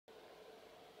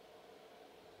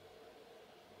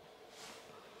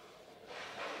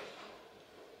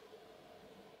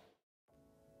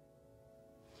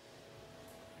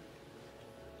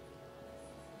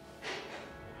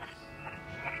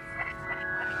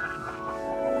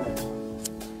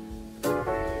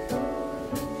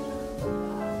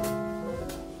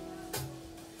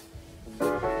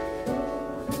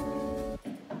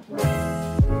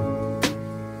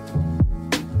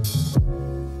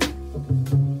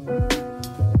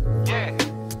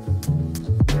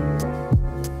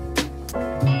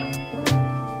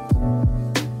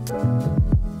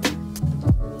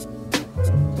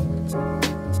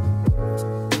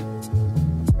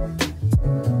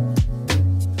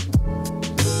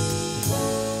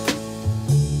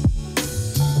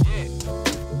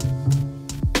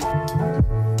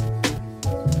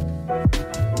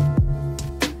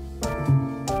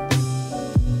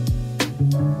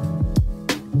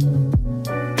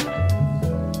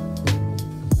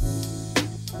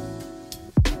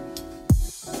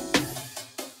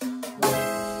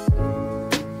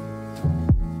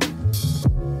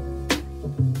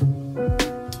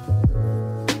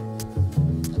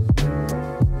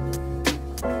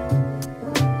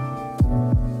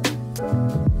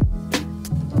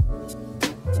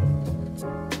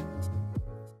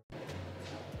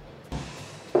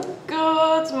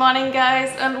morning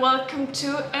guys, and welcome to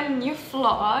a new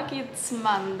vlog. It's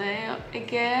Monday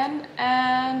again,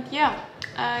 and yeah,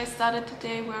 I started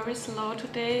today very slow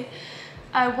today.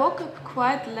 I woke up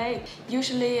quite late.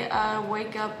 Usually I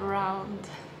wake up around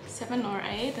 7 or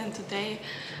 8, and today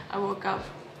I woke up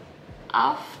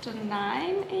after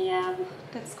 9 a.m.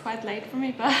 That's quite late for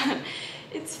me, but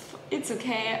it's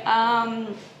okay.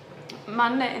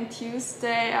 Monday and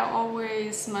Tuesday are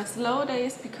always my slow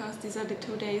days because these are the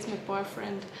 2 days my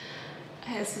boyfriend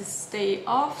has his day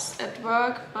offs at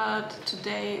work, but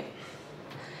today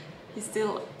he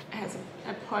still has an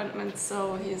appointment,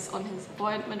 so he's on his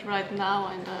appointment right now,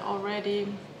 and I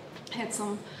already had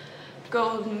some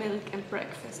golden milk and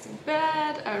breakfast in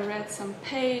bed. I read some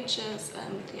pages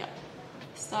and yeah,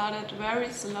 started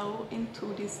very slow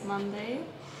into this Monday.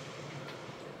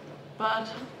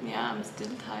 But yeah, I'm still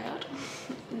tired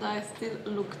and I still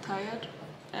look tired,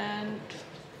 and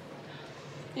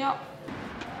yeah.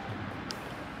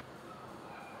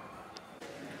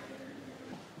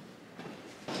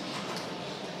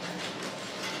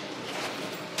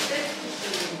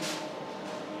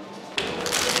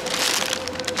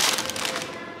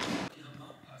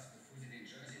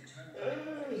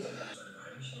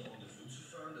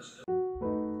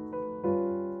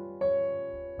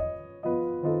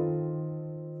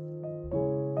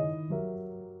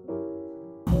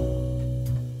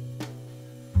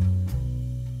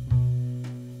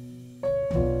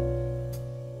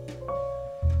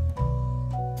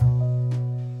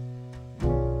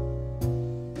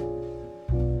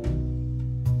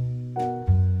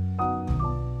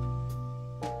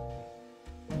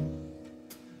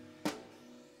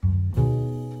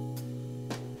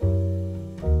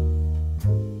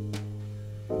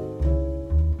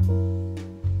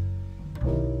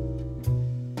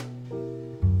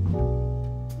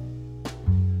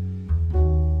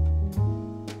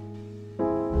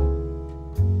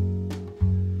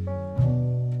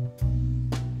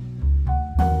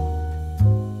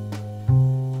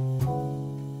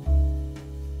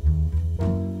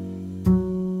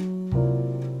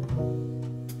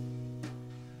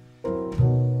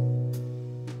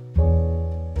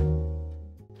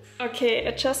 Okay,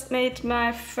 I just made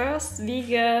my first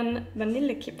vegan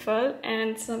Vanillekipferl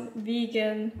and some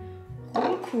vegan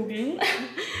Rumkugeln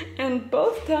and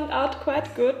both turned out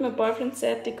quite good. My boyfriend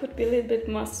said they could be a little bit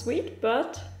more sweet,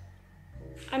 but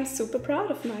I'm super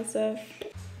proud of myself.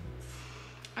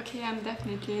 Okay, I'm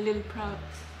definitely a little proud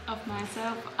of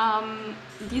myself.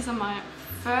 These are my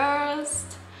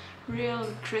first real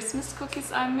Christmas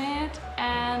cookies I made,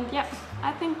 and yeah,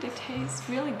 I think they taste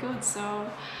really good, so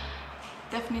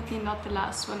definitely not the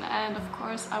last one. And of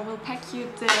course I will pack you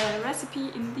the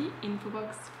recipe in the info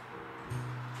box.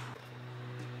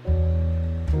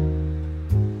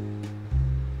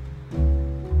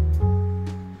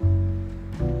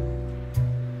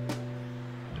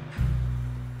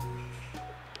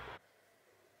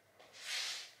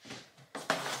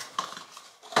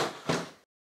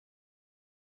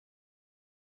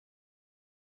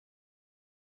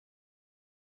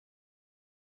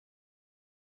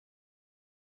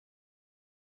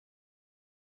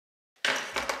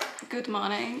 Good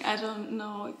morning. I don't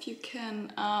know if you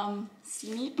can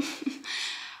see me.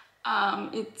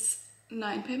 It's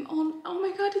 9 p.m. Oh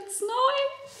my god, it's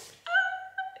snowing!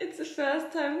 It's the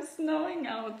first time snowing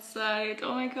outside.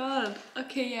 Oh my god.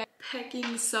 Okay, yeah.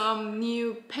 Packing some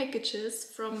new packages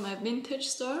from my vintage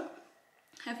store.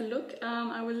 Have a look.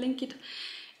 I will link it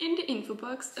in the info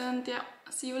box, and yeah,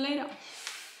 see you later.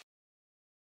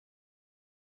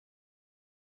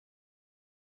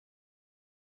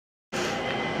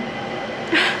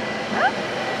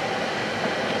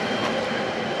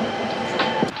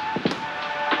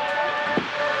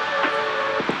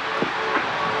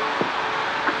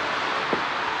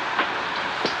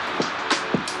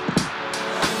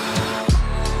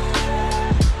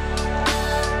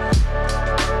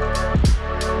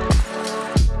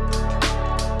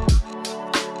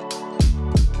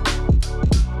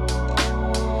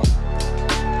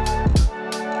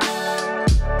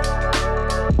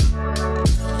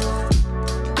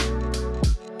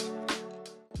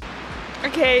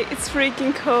 Okay, it's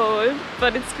freaking cold,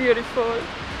 but it's beautiful.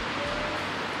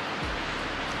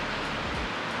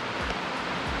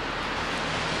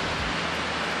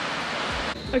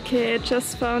 Okay, I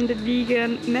just found the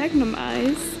vegan Magnum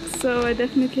ice, so I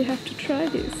definitely have to try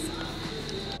this.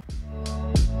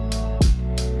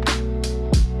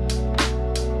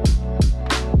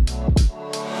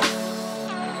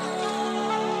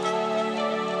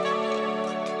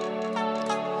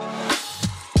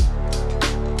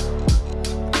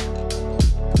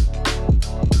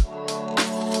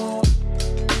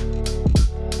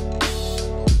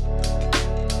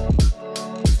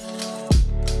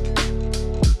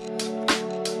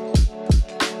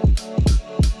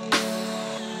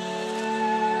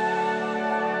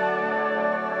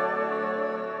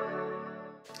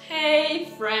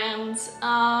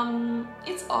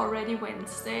 already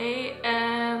Wednesday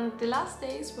and the last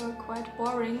days were quite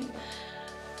boring.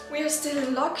 We are still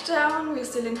in lockdown, we're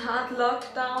still in hard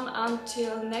lockdown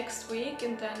until next week,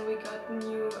 and then we got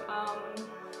new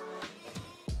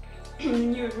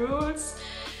new rules.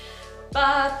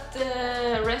 But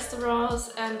the restaurants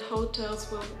and hotels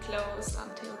will be closed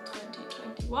until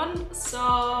 2021,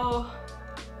 so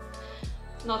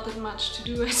not that much to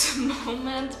do at the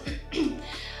moment.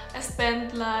 I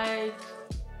spent like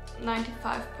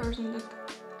 95% at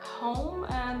home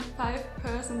and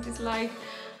 5% is like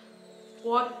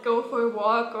go for a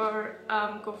walk or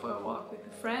go for a walk with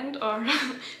a friend or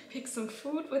pick some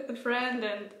food with a friend,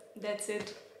 and that's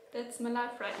it. That's my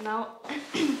life right now.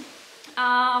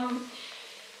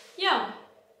 Yeah,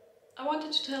 I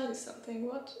wanted to tell you something.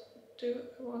 What do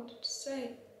I wanted to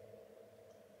say?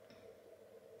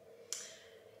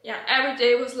 Yeah, every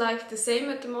day was like the same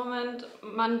at the moment.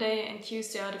 Monday and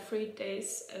Tuesday are the free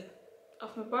days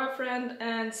of my boyfriend,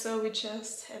 and so we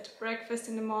just had breakfast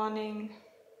in the morning,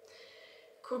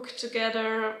 cooked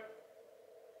together,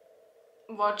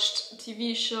 watched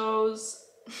TV shows,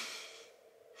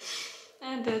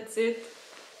 and that's it.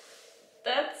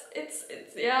 It's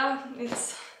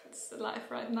the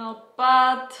life right now.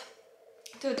 But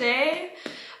today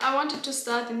I wanted to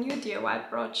start a new DIY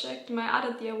project. My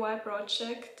other DIY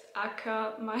project,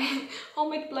 aka my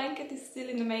homemade blanket, is still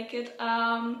in the making.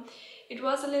 It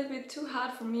was a little bit too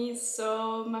hard for me,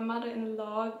 so my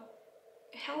mother-in-law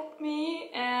helped me,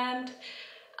 and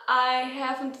I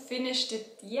haven't finished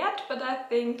it yet, but I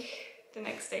think the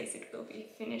next days it will be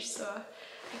finished, so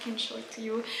I can show it to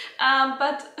you.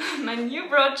 But my new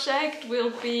project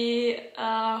will be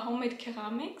homemade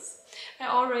ceramics. I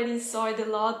already saw it a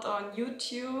lot on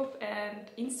YouTube and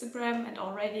Instagram, and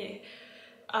already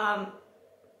a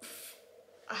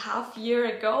half year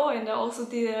ago, and I also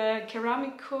did a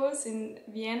ceramic course in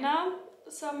Vienna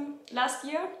last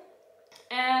year,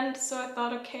 and so I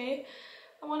thought, okay,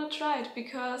 I want to try it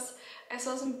because I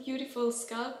saw some beautiful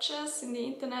sculptures in the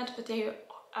internet, but they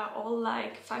are all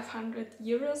like 500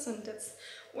 euros and that's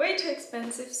way too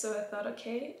expensive, so I thought,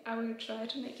 okay, I will try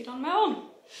to make it on my own.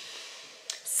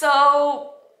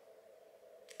 So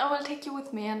I will take you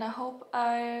with me, and I hope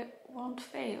I won't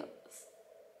fail.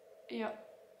 Yeah.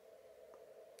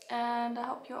 And I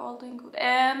hope you're all doing good.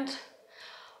 And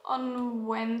on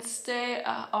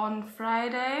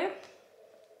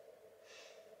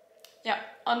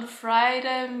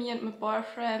Friday, me and my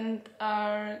boyfriend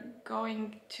are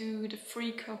going to the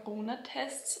free corona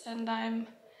tests, and I'm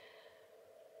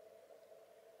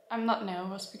not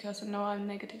nervous because I know I'm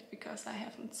negative because I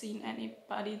haven't seen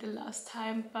anybody the last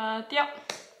time, but yeah,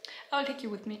 I'll take you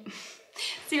with me.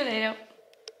 See you later.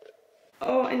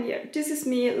 Oh, and yeah, this is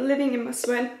me living in my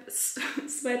sweatpants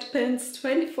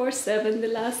 24/7 the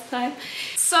last time.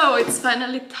 So it's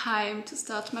finally time to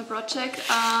start my project.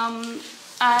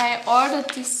 I ordered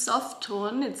this soft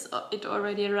tone, it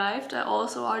already arrived. I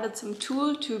also ordered some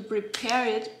tool to prepare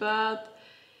it, but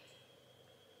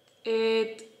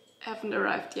it haven't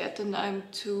arrived yet and I'm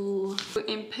too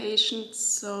impatient,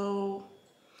 so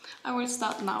I will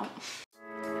start now.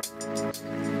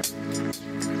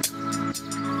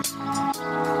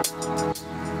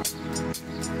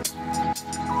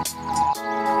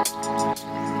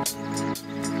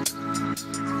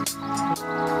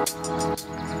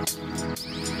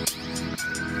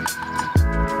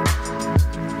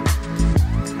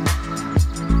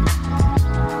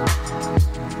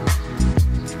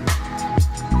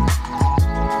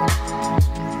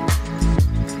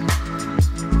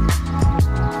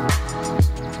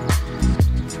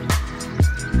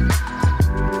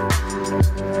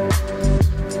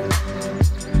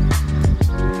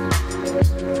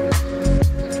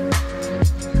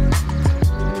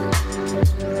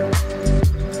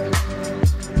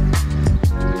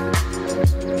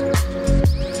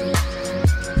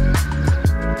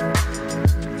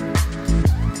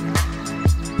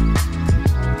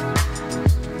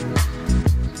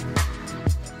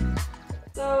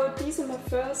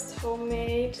 First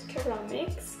homemade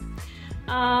ceramics.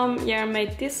 Yeah, I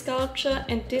made this sculpture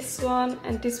and this one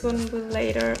will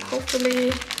later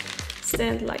hopefully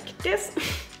stand like this.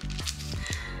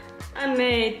 I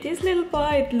made this little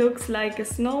boy, it looks like a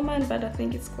snowman, but I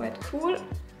think it's quite cool,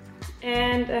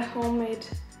 and a homemade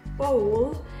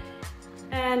bowl.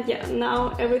 And yeah,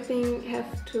 now everything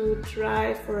have to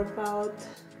dry for about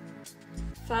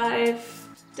 5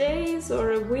 days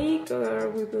or a week, or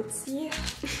we will see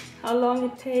how long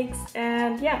it takes.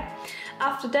 And yeah,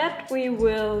 after that we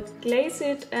will glaze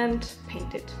it and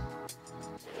paint it.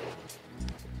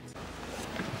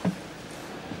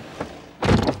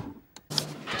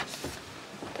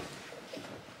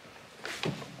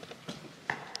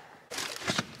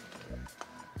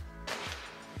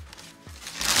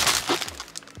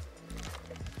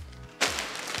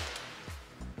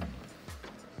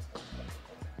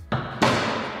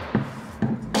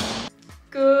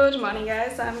 morning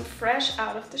guys, I'm fresh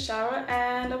out of the shower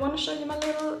and I want to show you my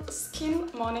little skin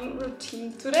morning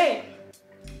routine today.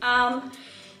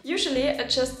 Usually I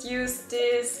just use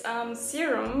this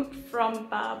serum from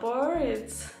Barbour.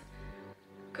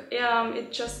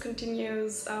 It just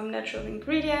continues natural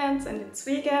ingredients and it's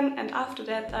vegan, and after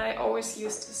that I always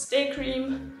use the Stay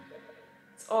Cream.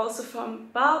 It's also from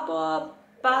Barbour,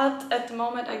 but at the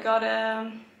moment I got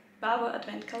a Barbour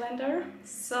advent calendar,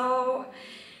 so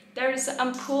there is an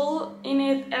ampoule in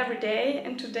it every day,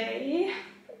 and today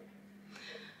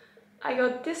I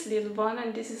got this little one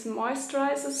and this is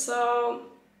moisturizer. So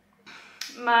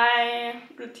my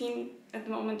routine at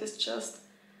the moment is just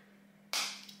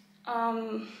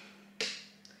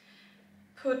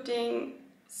putting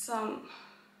some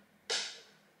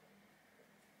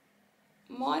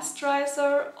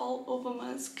moisturizer all over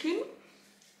my skin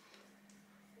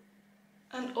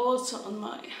and also on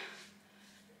my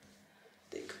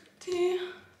décolleté.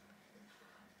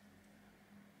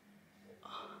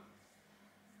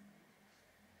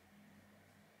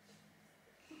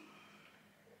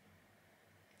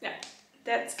 Yeah,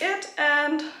 that's it.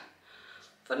 And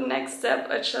for the next step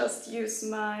I just use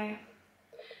my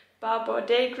Barbour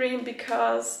Day Cream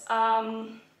because I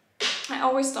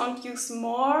always don't use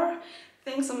more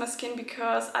things on my skin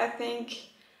because I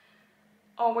think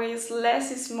always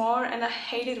less is more, and I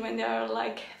hate it when there are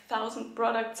like 1,000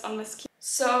 products on my skin.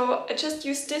 So I just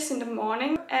use this in the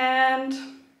morning and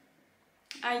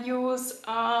I use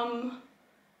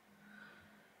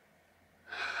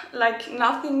like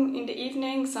nothing in the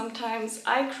evening, sometimes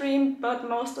eye cream, but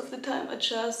most of the time I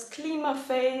just clean my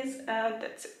face and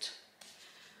that's it.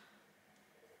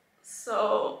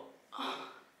 So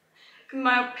in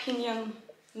my opinion,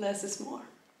 less is more.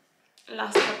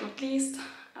 Last but not least,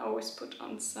 I always put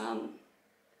on some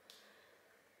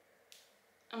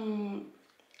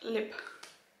lip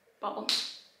balm.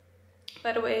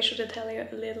 By the way, should I tell you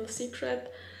a little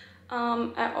secret?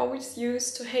 I always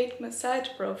used to hate my side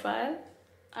profile.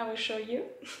 I will show you.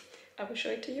 I will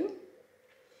show it to you.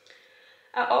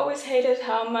 I always hated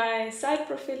how my side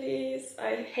profile is.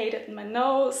 I hated my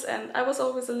nose and I was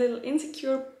always a little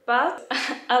insecure, but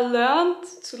I learned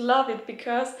to love it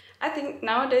because I think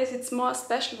nowadays it's more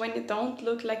special when you don't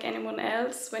look like anyone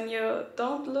else, when you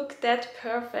don't look that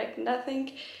perfect, and I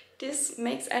think this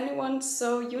makes anyone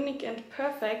so unique and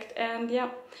perfect. And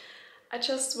yeah, I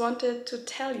just wanted to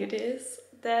tell you this,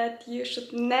 that you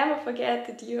should never forget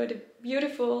that you are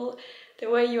beautiful the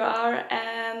way you are,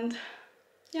 and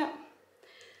yeah,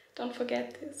 don't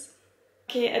forget this.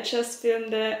 Okay, I just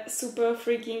filmed a super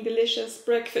freaking delicious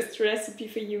breakfast recipe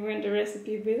for you, and the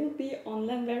recipe will be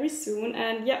online very soon.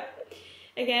 And yeah,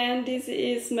 again, this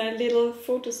is my little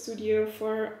photo studio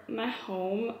for my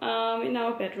home in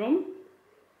our bedroom.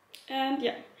 And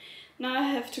yeah, now I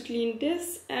have to clean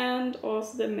this and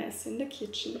also the mess in the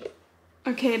kitchen.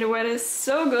 Okay, the weather is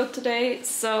so good today,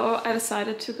 so I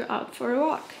decided to go out for a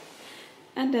walk.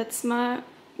 And that's my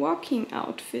walking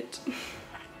outfit.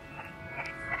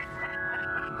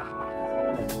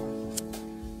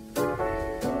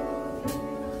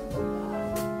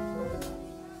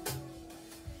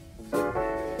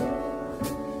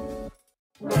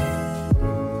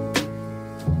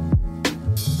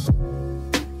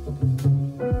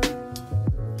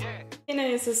 Dinner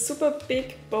is a super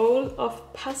big bowl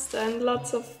of pasta and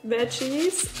lots of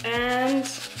veggies and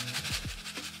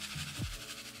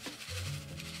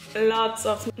lots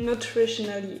of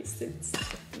nutritional yeast. It's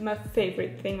my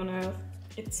favorite thing on earth.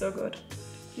 It's so good.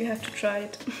 You have to try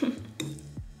it.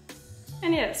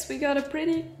 And yes, we got a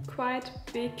quite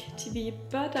big TV,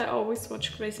 but I always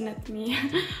watch Grey's Anatomy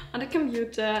on the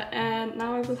computer, and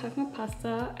now I will have my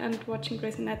pasta and watching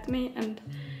Grey's Anatomy, and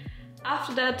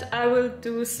after that I will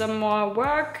do some more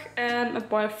work and my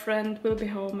boyfriend will be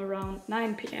home around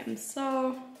 9 p.m.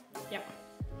 So yeah,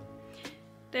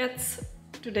 that's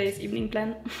today's evening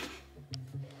plan.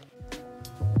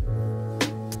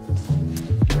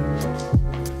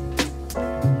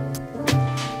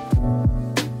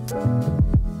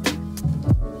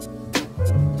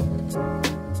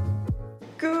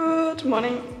 Good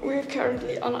morning, we're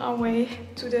currently on our way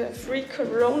to the free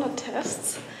corona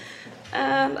tests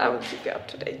and I will keep you up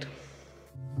to date.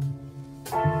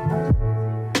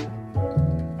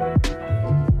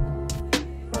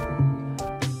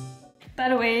 By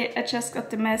the way, I just got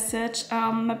the message.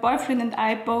 My boyfriend and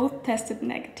I both tested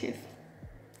negative.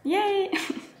 Yay!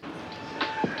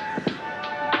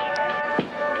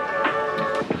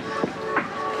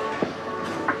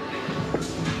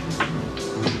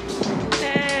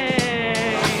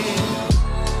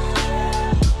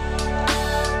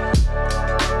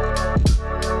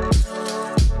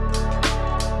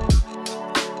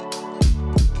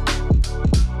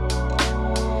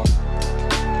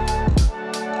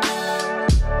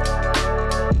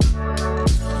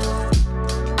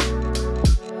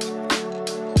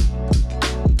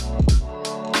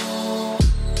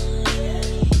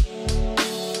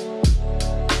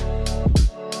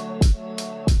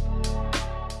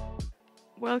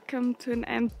 Welcome to an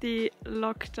empty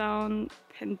lockdown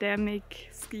pandemic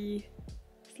ski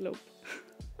slope.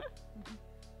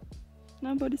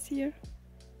 Nobody's here.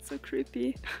 So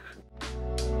creepy.